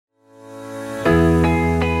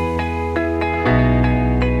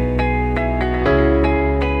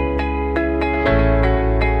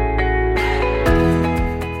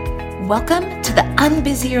Welcome to the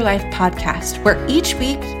Unbusy Your Life podcast, where each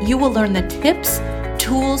week you will learn the tips,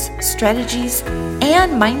 tools, strategies,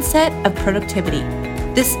 and mindset of productivity.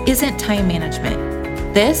 This isn't time management.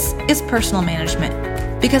 This is personal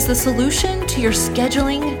management, because the solution to your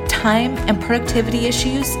scheduling, time, and productivity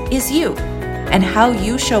issues is you and how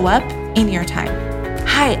you show up in your time.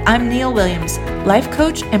 Hi, I'm Neil Williams, life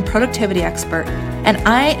coach and productivity expert, and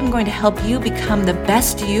I am going to help you become the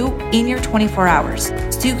best you in your 24 hours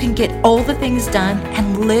so you can get all the things done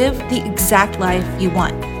and live the exact life you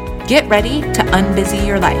want. Get ready to unbusy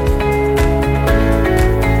your life.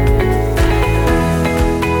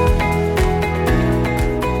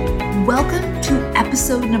 Welcome to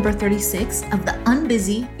episode number 36 of the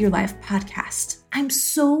Unbusy Your Life podcast. I'm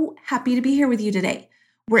so happy to be here with you today,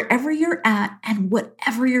 wherever you're at and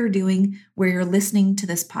whatever you're doing where you're listening to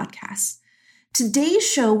this podcast. Today's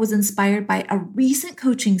show was inspired by a recent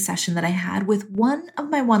coaching session that I had with one of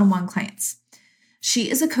my one-on-one clients. She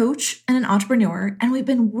is a coach and an entrepreneur, and we've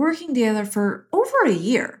been working together for over a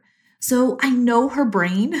year. So I know her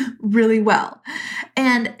brain really well.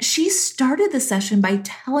 And she started the session by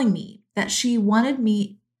telling me that she wanted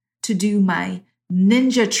me to do my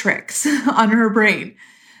ninja tricks on her brain.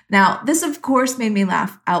 Now, this of course made me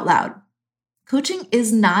laugh out loud. Coaching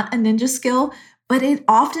is not a ninja skill, but it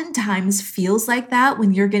oftentimes feels like that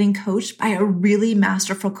when you're getting coached by a really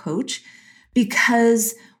masterful coach,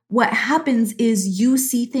 because what happens is you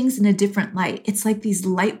see things in a different light. It's like these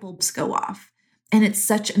light bulbs go off, and it's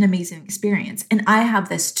such an amazing experience. And I have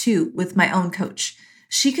this too with my own coach.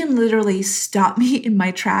 She can literally stop me in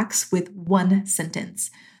my tracks with one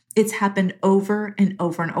sentence. It's happened over and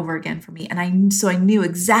over and over again for me. And I knew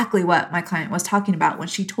exactly what my client was talking about when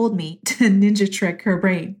she told me to ninja trick her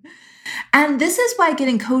brain. And this is why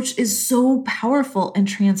getting coached is so powerful and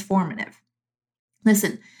transformative.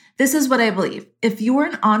 Listen, this is what I believe. If you are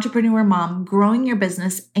an entrepreneur mom growing your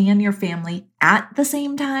business and your family at the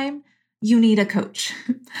same time, you need a coach.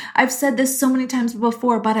 I've said this so many times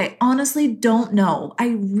before, but I honestly don't know.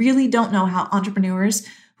 I really don't know how entrepreneurs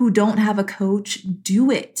who don't have a coach do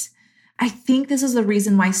it. I think this is the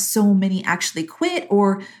reason why so many actually quit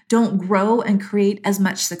or don't grow and create as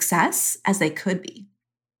much success as they could be.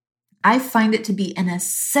 I find it to be an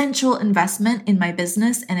essential investment in my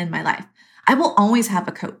business and in my life. I will always have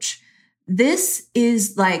a coach. This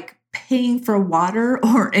is like paying for water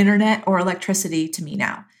or internet or electricity to me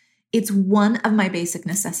now. It's one of my basic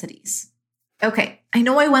necessities. Okay, I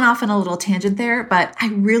know I went off on a little tangent there, but I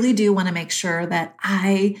really do want to make sure that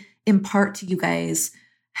I impart to you guys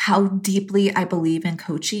how deeply I believe in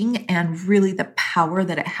coaching and really the power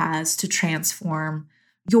that it has to transform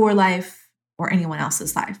your life or anyone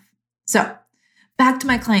else's life. So back to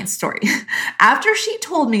my client's story. After she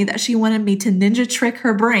told me that she wanted me to ninja trick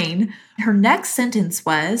her brain, her next sentence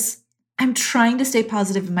was, "I'm trying to stay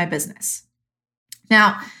positive in my business."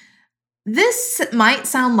 Now, this might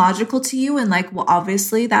sound logical to you and like, well,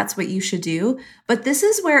 obviously that's what you should do. But this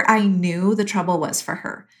is where I knew the trouble was for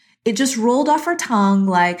her. It just rolled off her tongue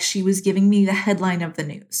like she was giving me the headline of the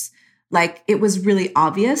news. Like it was really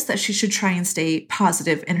obvious that she should try and stay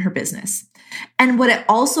positive in her business. And what it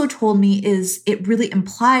also told me is it really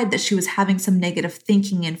implied that she was having some negative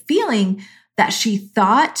thinking and feeling that she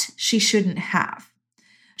thought she shouldn't have.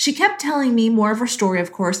 She kept telling me more of her story,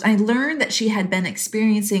 of course, and I learned that she had been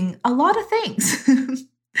experiencing a lot of things,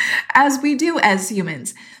 as we do as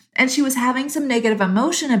humans. And she was having some negative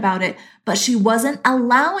emotion about it, but she wasn't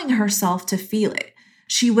allowing herself to feel it.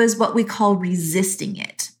 She was what we call resisting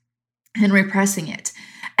it and repressing it.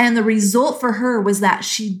 And the result for her was that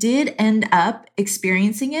she did end up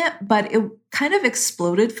experiencing it, but it kind of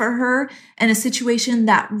exploded for her in a situation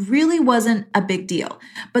that really wasn't a big deal.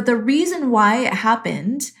 But the reason why it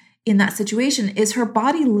happened in that situation is her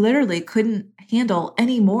body literally couldn't handle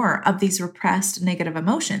any more of these repressed negative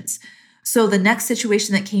emotions. So the next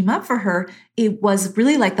situation that came up for her, it was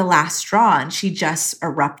really like the last straw, and she just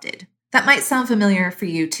erupted. That might sound familiar for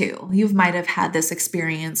you too. You might have had this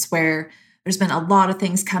experience where there's been a lot of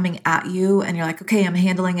things coming at you and you're like, okay, I'm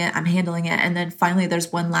handling it. And then finally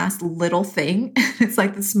there's one last little thing. It's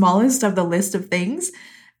like the smallest of the list of things.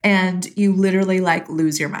 And you literally like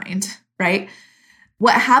lose your mind, right?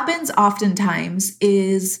 What happens oftentimes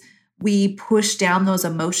is we push down those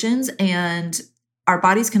emotions and our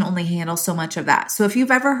bodies can only handle so much of that. So if you've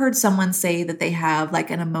ever heard someone say that they have like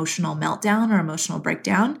an emotional meltdown or emotional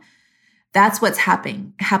breakdown, that's what's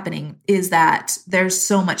happening is that there's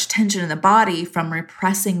so much tension in the body from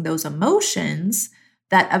repressing those emotions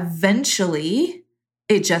that eventually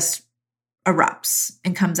it just erupts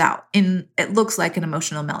and comes out. And it looks like an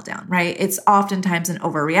emotional meltdown, right? It's oftentimes an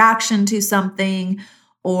overreaction to something,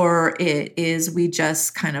 or it is we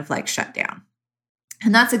just kind of like shut down.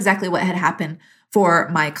 And that's exactly what had happened for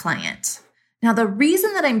my client. Now, the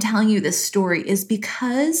reason that I'm telling you this story is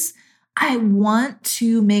because I want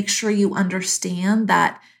to make sure you understand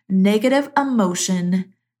that negative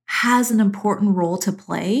emotion has an important role to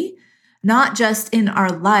play, not just in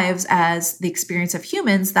our lives as the experience of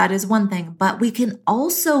humans, that is one thing, but we can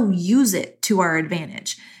also use it to our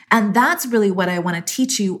advantage. And that's really what I want to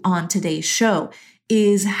teach you on today's show,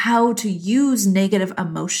 is how to use negative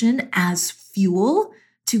emotion as fuel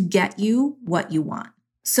to get you what you want.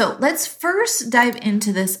 So let's first dive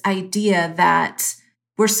into this idea that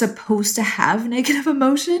we're supposed to have negative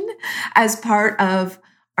emotion as part of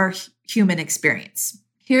our human experience.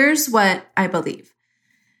 Here's what I believe.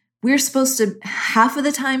 We're supposed to half of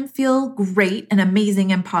the time feel great and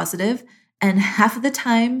amazing and positive, and half of the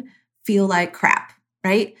time feel like crap,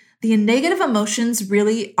 right? The negative emotions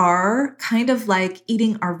really are kind of like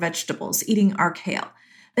eating our vegetables, eating our kale.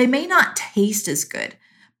 They may not taste as good,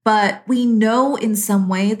 but we know in some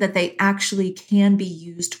way that they actually can be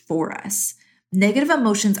used for us. Negative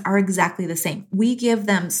emotions are exactly the same. We give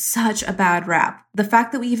them such a bad rap. The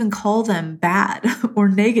fact that we even call them bad or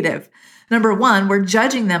negative, number one, we're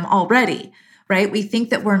judging them already, right? We think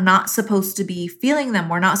that we're not supposed to be feeling them.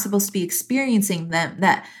 We're not supposed to be experiencing them.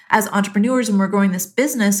 That as entrepreneurs, when we're growing this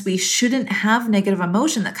business, we shouldn't have negative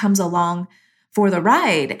emotion that comes along for the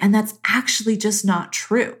ride. And that's actually just not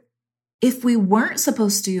true. If we weren't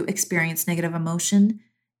supposed to experience negative emotion,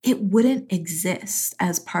 it wouldn't exist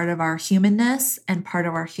as part of our humanness and part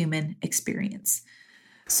of our human experience.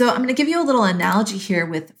 So I'm going to give you a little analogy here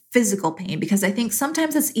with physical pain, because I think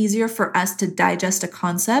sometimes it's easier for us to digest a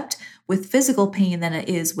concept with physical pain than it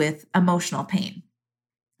is with emotional pain.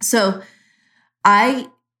 So I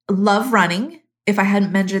love running. If I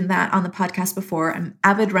hadn't mentioned that on the podcast before, I'm an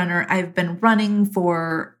avid runner. I've been running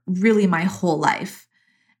for really my whole life.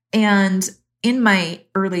 And in my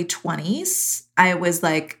early 20s, I was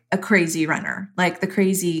like a crazy runner, like the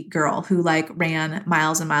crazy girl who like ran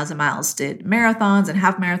miles and miles and miles, did marathons and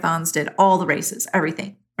half marathons, did all the races,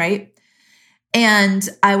 everything, right? And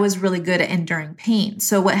I was really good at enduring pain.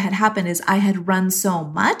 So what had happened is I had run so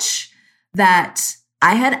much that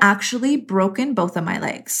I had actually broken both of my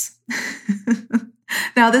legs.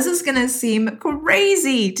 Now, this is going to seem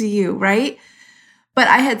crazy to you, right? But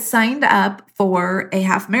I had signed up for a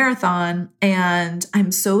half marathon and I'm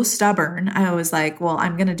so stubborn. I was like, well,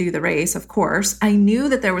 I'm going to do the race, of course. I knew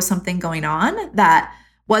that there was something going on that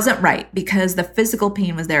wasn't right because the physical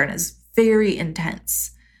pain was there and it's very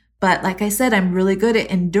intense. But like I said, I'm really good at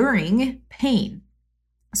enduring pain.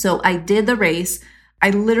 So I did the race.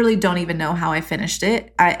 I literally don't even know how I finished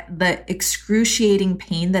it. The excruciating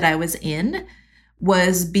pain that I was in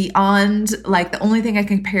was beyond, like, the only thing I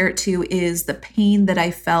can compare it to is the pain that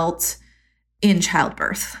I felt in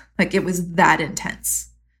childbirth. Like, it was that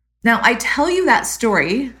intense. Now, I tell you that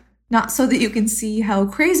story, not so that you can see how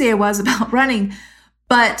crazy I was about running,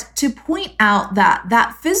 but to point out that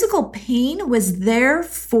that physical pain was there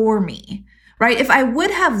for me, right? If I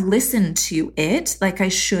would have listened to it like I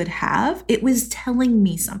should have, it was telling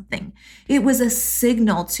me something. It was a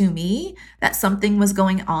signal to me that something was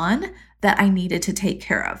going on that I needed to take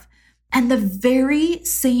care of. And the very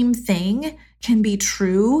same thing can be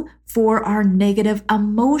true for our negative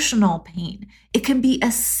emotional pain. It can be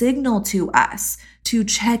a signal to us to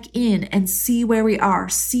check in and see where we are,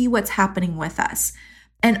 see what's happening with us.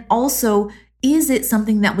 And also, is it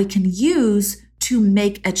something that we can use to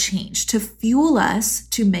make a change, to fuel us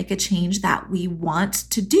to make a change that we want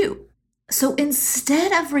to do? So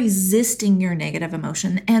instead of resisting your negative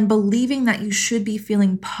emotion and believing that you should be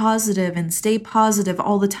feeling positive and stay positive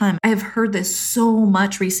all the time, I have heard this so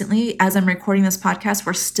much recently. As I'm recording this podcast,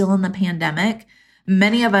 we're still in the pandemic.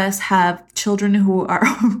 Many of us have children who are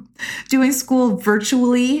doing school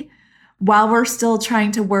virtually while we're still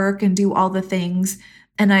trying to work and do all the things.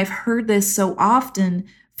 And I've heard this so often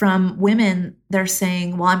from women. They're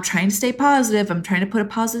saying, well, I'm trying to stay positive. I'm trying to put a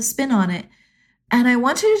positive spin on it. And I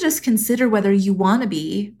want you to just consider whether you want to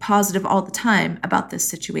be positive all the time about this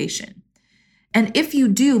situation. And if you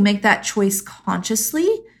do, make that choice consciously,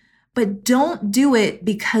 but don't do it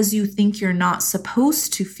because you think you're not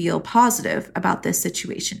supposed to feel positive about this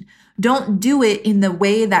situation. Don't do it in the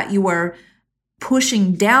way that you are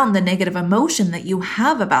pushing down the negative emotion that you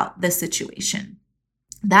have about this situation.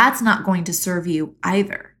 That's not going to serve you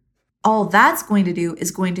either. All that's going to do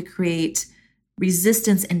is going to create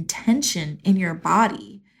resistance and tension in your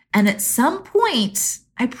body. And at some point,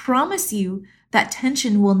 I promise you that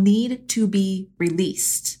tension will need to be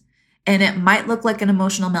released. And it might look like an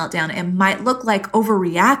emotional meltdown. It might look like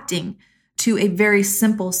overreacting to a very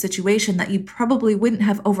simple situation that you probably wouldn't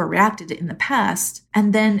have overreacted in the past,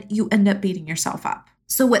 and then you end up beating yourself up.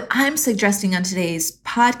 So what I'm suggesting on today's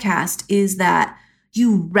podcast is that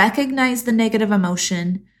you recognize the negative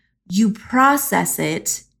emotion, you process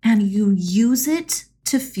it, and you use it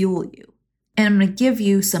to fuel you. And I'm going to give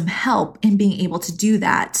you some help in being able to do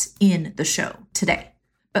that in the show today.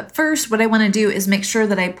 But first, what I want to do is make sure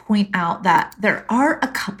that I point out that there are a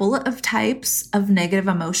couple of types of negative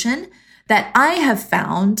emotion that I have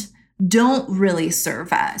found don't really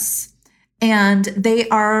serve us. And they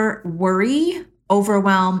are worry,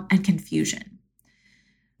 overwhelm, and confusion.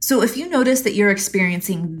 So if you notice that you're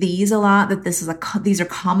experiencing these a lot, that these are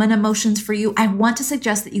common emotions for you, I want to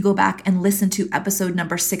suggest that you go back and listen to episode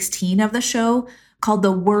number 16 of the show called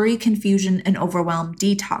the Worry, Confusion, and Overwhelm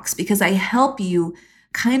Detox, because I help you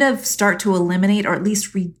kind of start to eliminate or at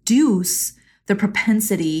least reduce the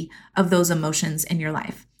propensity of those emotions in your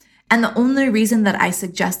life. And the only reason that I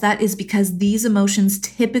suggest that is because these emotions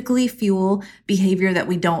typically fuel behavior that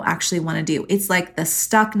we don't actually want to do. It's like the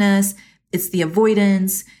stuckness, it's the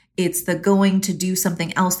avoidance, it's the going to do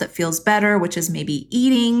something else that feels better, which is maybe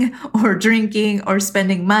eating or drinking or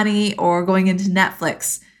spending money or going into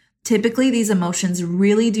Netflix. Typically, these emotions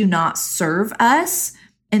really do not serve us.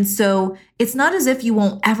 And so it's not as if you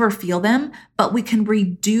won't ever feel them, but we can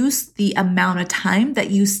reduce the amount of time that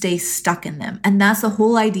you stay stuck in them. And that's the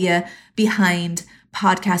whole idea behind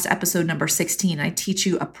podcast episode number 16. I teach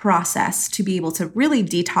you a process to be able to really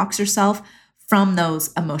detox yourself from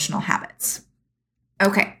those emotional habits.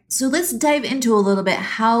 Okay, so let's dive into a little bit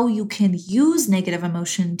how you can use negative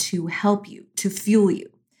emotion to help you, to fuel you.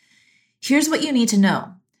 Here's what you need to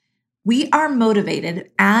know. We are motivated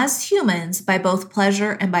as humans by both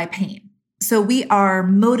pleasure and by pain. So we are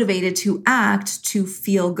motivated to act to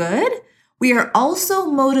feel good. We are also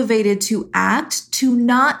motivated to act to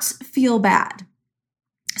not feel bad.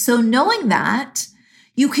 So knowing that,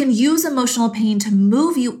 you can use emotional pain to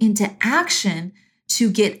move you into action to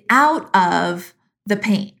get out of the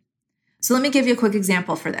pain. So let me give you a quick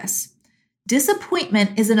example for this.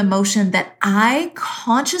 Disappointment is an emotion that I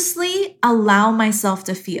consciously allow myself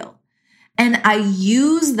to feel. And I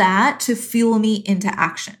use that to fuel me into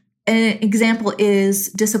action. An example is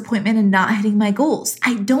disappointment in not hitting my goals.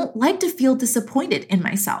 I don't like to feel disappointed in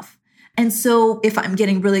myself. And so if I'm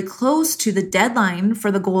getting really close to the deadline for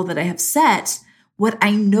the goal that I have set, what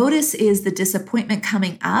I notice is the disappointment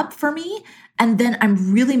coming up for me. And then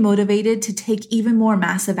I'm really motivated to take even more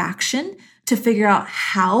massive action to figure out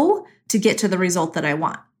how to get to the result that I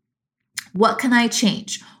want. What can I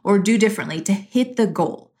change or do differently to hit the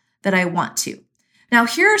goal that I want to? Now,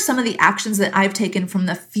 here are some of the actions that I've taken from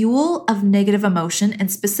the fuel of negative emotion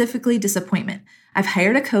and specifically disappointment. I've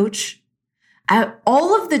hired a coach.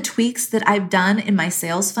 All of the tweaks that I've done in my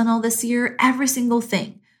sales funnel this year, every single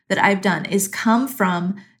thing that I've done is come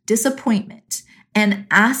from disappointment and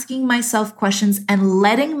asking myself questions and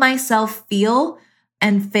letting myself feel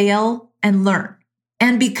and fail and learn.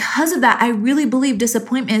 And because of that, I really believe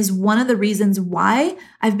disappointment is one of the reasons why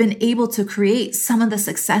I've been able to create some of the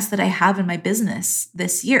success that I have in my business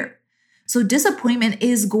this year. So disappointment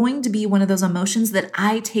is going to be one of those emotions that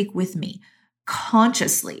I take with me,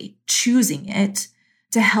 consciously choosing it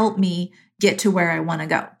to help me get to where I want to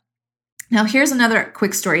go. Now, here's another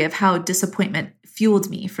quick story of how disappointment fueled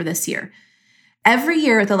me for this year. Every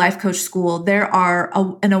year at the Life Coach School, there are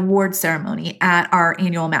an award ceremony at our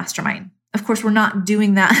annual mastermind. Of course, we're not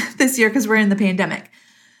doing that this year because we're in the pandemic.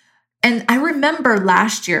 And I remember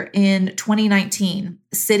last year in 2019,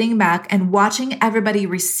 sitting back and watching everybody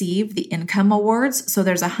receive the income awards. So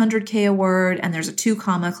there's a 100K award and there's a 2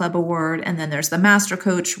 Comma Club award, and then there's the Master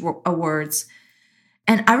Coach awards.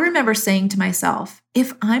 And I remember saying to myself,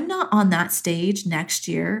 if I'm not on that stage next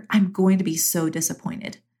year, I'm going to be so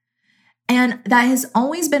disappointed. And that has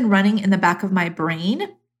always been running in the back of my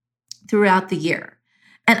brain throughout the year.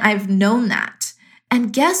 And I've known that.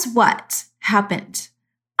 And guess what happened?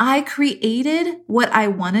 I created what I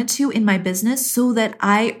wanted to in my business so that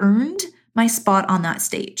I earned my spot on that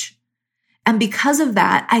stage. And because of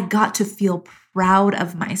that, I got to feel proud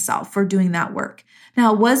of myself for doing that work.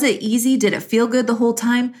 Now, was it easy? Did it feel good the whole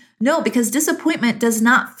time? No, because disappointment does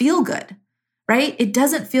not feel good, right? It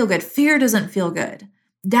doesn't feel good. Fear doesn't feel good.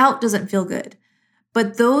 Doubt doesn't feel good.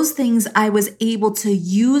 But those things I was able to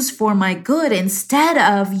use for my good instead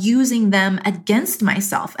of using them against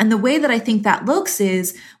myself. And the way that I think that looks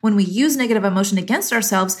is when we use negative emotion against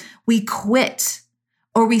ourselves, we quit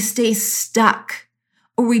or we stay stuck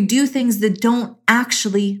or we do things that don't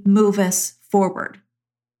actually move us forward.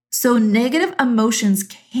 So negative emotions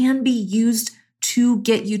can be used to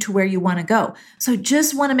get you to where you want to go. So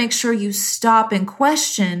just want to make sure you stop and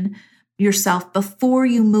question yourself before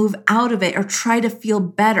you move out of it or try to feel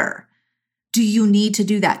better. Do you need to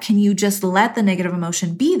do that? Can you just let the negative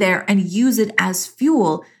emotion be there and use it as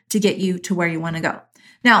fuel to get you to where you want to go?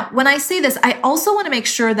 Now, when I say this, I also want to make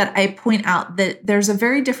sure that I point out that there's a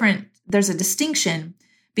distinction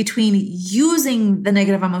between using the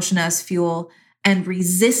negative emotion as fuel and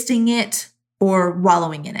resisting it or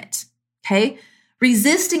wallowing in it. Okay.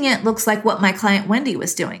 Resisting it looks like what my client Wendy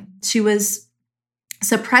was doing. She was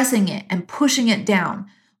suppressing it and pushing it down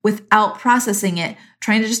without processing it,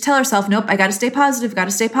 trying to just tell herself, nope, I got to stay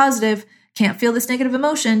positive, can't feel this negative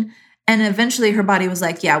emotion. And eventually her body was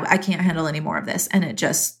like, yeah, I can't handle any more of this. And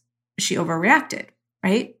she overreacted,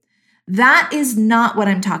 right? That is not what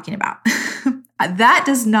I'm talking about. That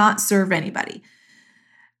does not serve anybody.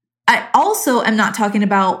 I also am not talking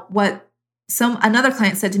about what another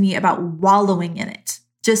client said to me about wallowing in it,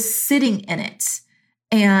 just sitting in it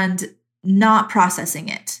and not processing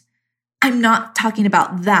it. I'm not talking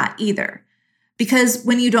about that either, because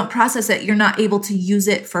when you don't process it, you're not able to use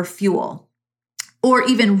it for fuel or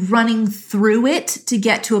even running through it to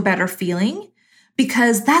get to a better feeling,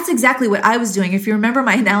 because that's exactly what I was doing. If you remember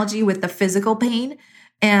my analogy with the physical pain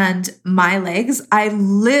and my legs, I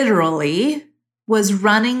literally was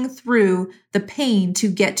running through the pain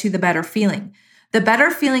to get to the better feeling. The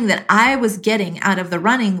better feeling that I was getting out of the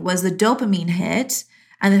running was the dopamine hit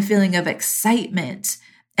and the feeling of excitement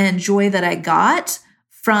and joy that I got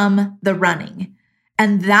from the running.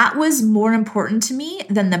 And that was more important to me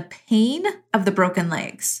than the pain of the broken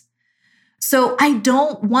legs. So I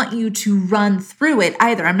don't want you to run through it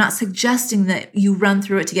either. I'm not suggesting that you run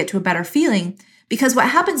through it to get to a better feeling, because what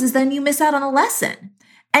happens is then you miss out on a lesson.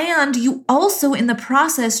 And you also, in the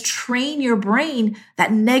process, train your brain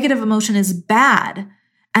that negative emotion is bad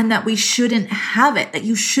and that we shouldn't have it, that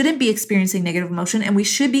you shouldn't be experiencing negative emotion and we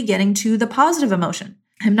should be getting to the positive emotion.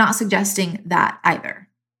 I'm not suggesting that either.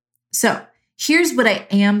 So here's what I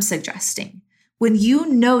am suggesting. When you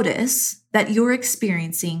notice that you're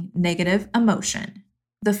experiencing negative emotion,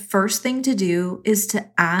 the first thing to do is to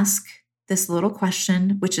ask this little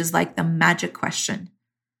question, which is like the magic question.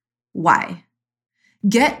 Why?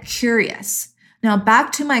 Get curious. Now,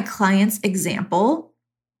 back to my client's example,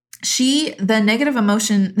 the negative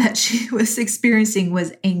emotion that she was experiencing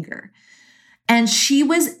was anger. And she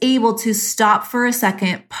was able to stop for a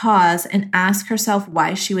second, pause, and ask herself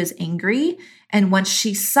why she was angry. And once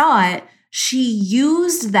she saw it, she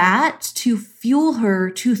used that to fuel her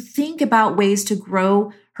to think about ways to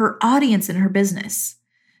grow her audience in her business,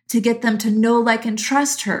 to get them to know, like, and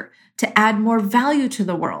trust her, to add more value to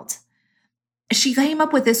the world. She came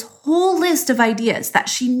up with this whole list of ideas that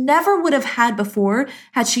she never would have had before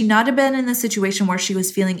had she not have been in the situation where she was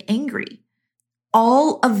feeling angry.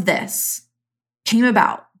 All of this came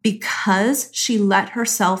about because she let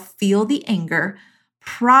herself feel the anger,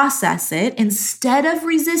 process it instead of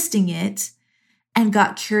resisting it, and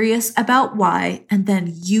got curious about why, and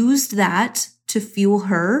then used that to fuel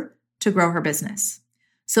her to grow her business.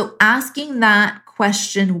 So asking that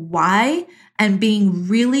question, why, and being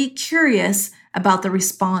really curious about the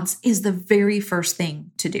response is the very first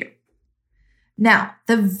thing to do. Now,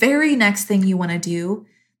 the very next thing you want to do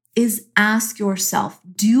is ask yourself,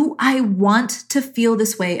 do I want to feel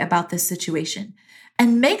this way about this situation?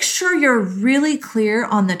 And make sure you're really clear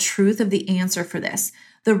on the truth of the answer for this.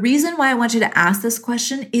 The reason why I want you to ask this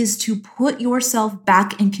question is to put yourself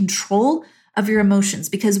back in control of your emotions,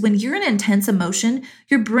 because when you're in intense emotion,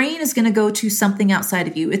 your brain is going to go to something outside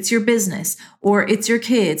of you. It's your business, or it's your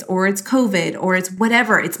kids, or it's COVID, or it's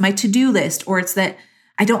whatever. It's my to-do list, or it's that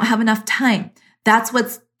I don't have enough time. That's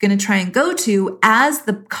what's going to try and go to as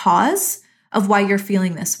the cause of why you're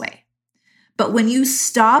feeling this way. But when you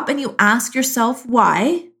stop and you ask yourself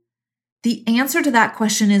why, the answer to that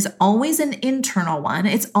question is always an internal one.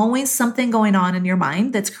 It's always something going on in your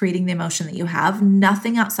mind that's creating the emotion that you have.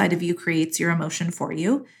 Nothing outside of you creates your emotion for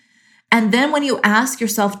you. And then when you ask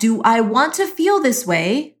yourself, do I want to feel this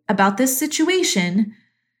way about this situation?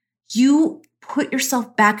 You put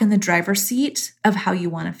yourself back in the driver's seat of how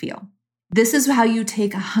you want to feel. This is how you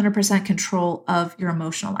take 100% control of your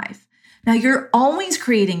emotional life. Now, you're always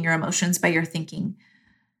creating your emotions by your thinking.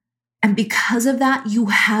 And because of that, you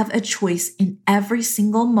have a choice in every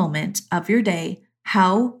single moment of your day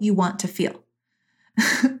how you want to feel.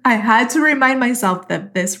 I had to remind myself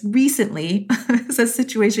that this recently, as a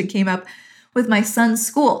situation came up with my son's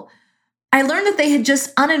school. I learned that they had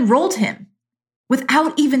just unenrolled him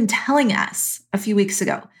without even telling us a few weeks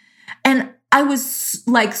ago. And I was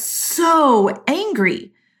like so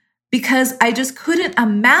angry because I just couldn't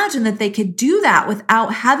imagine that they could do that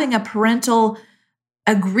without having a parental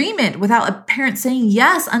agreement, without a parent saying,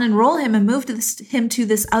 yes, unenroll him and move him to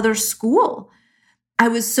this other school. I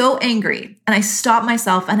was so angry, and I stopped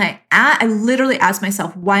myself, and I literally asked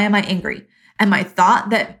myself, why am I angry? And my thought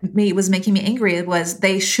that was making me angry was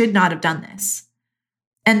they should not have done this.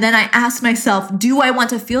 And then I asked myself, do I want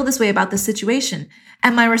to feel this way about this situation?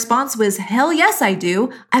 And my response was, hell yes, I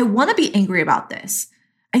do. I want to be angry about this.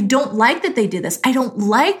 I don't like that they did this. I don't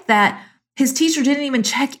like that his teacher didn't even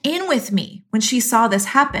check in with me when she saw this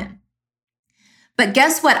happen. But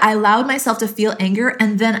guess what? I allowed myself to feel anger,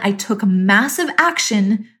 and then I took massive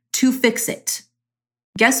action to fix it.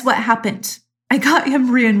 Guess what happened? I got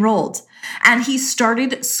him re-enrolled, and he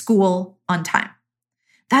started school on time.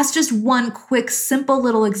 That's just one quick, simple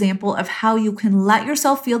little example of how you can let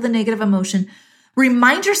yourself feel the negative emotion.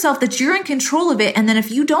 Remind yourself that you're in control of it, and then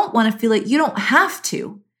if you don't want to feel it, you don't have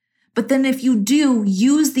to. But then if you do,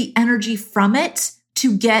 use the energy from it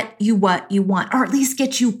to get you what you want, or at least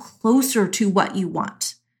get you closer to what you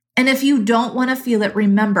want. And if you don't want to feel it,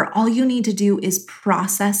 remember, all you need to do is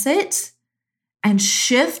process it and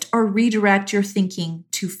shift or redirect your thinking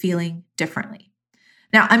to feeling differently.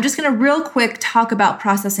 Now, I'm just going to real quick talk about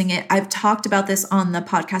processing it. I've talked about this on the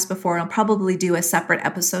podcast before, and I'll probably do a separate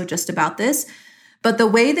episode just about this. But the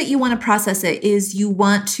way that you want to process it is you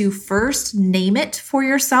want to first name it for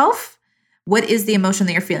yourself. What is the emotion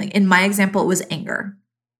that you're feeling? In my example, it was anger.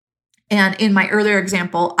 And in my earlier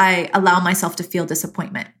example, I allow myself to feel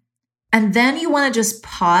disappointment. And then you want to just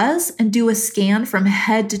pause and do a scan from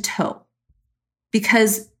head to toe,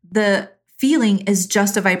 because the feeling is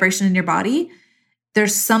just a vibration in your body.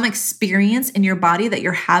 There's some experience in your body that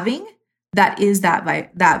you're having that is that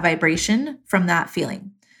vibration from that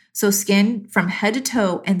feeling. So scan from head to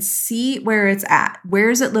toe and see where it's at. Where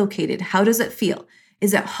is it located? How does it feel?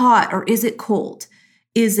 Is it hot or is it cold?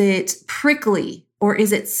 Is it prickly or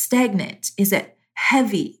is it stagnant? Is it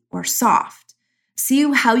heavy or soft?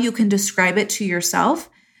 See how you can describe it to yourself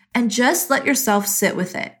and just let yourself sit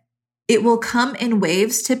with it. It will come in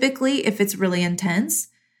waves typically if it's really intense.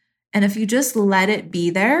 And if you just let it be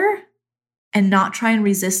there and not try and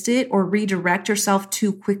resist it or redirect yourself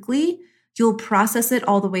too quickly, you'll process it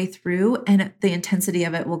all the way through and the intensity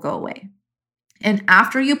of it will go away. And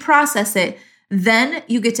after you process it, then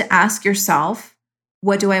you get to ask yourself,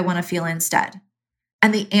 what do I want to feel instead?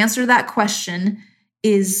 And the answer to that question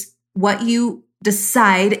is what you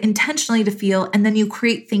decide intentionally to feel, and then you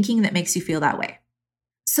create thinking that makes you feel that way.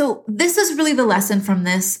 So this is really the lesson from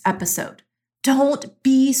this episode. Don't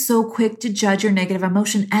be so quick to judge your negative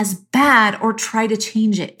emotion as bad or try to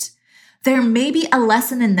change it. There may be a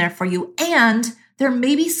lesson in there for you, and there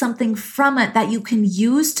may be something from it that you can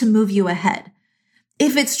use to move you ahead.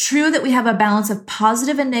 If it's true that we have a balance of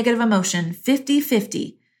positive and negative emotion,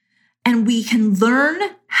 50-50, and we can learn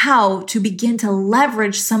how to begin to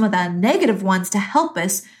leverage some of the negative ones to help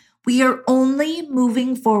us, we are only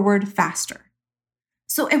moving forward faster.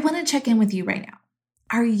 So I want to check in with you right now.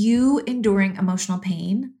 Are you enduring emotional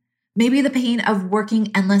pain? Maybe the pain of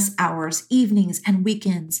working endless hours, evenings and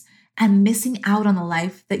weekends, and missing out on the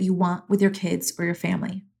life that you want with your kids or your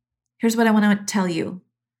family. Here's what I want to tell you.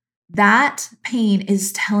 That pain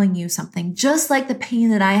is telling you something. Just like the pain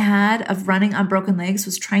that I had of running on broken legs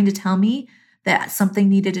was trying to tell me that something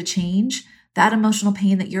needed to change, that emotional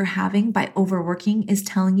pain that you're having by overworking is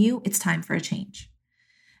telling you it's time for a change.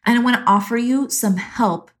 And I want to offer you some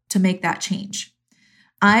help to make that change.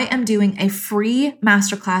 I am doing a free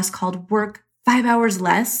masterclass called Work 5 Hours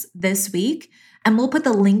Less this week, and we'll put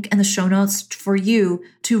the link in the show notes for you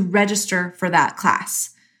to register for that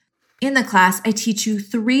class. In the class, I teach you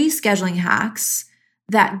 3 scheduling hacks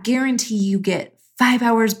that guarantee you get 5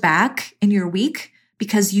 hours back in your week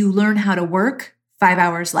because you learn how to work 5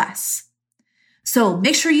 hours less. So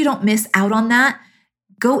make sure you don't miss out on that.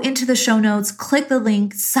 Go into the show notes, click the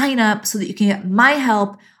link, sign up so that you can get my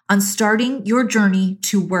help on starting your journey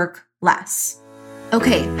to work less.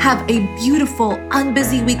 Okay, have a beautiful,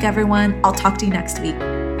 unbusy week, everyone. I'll talk to you next week.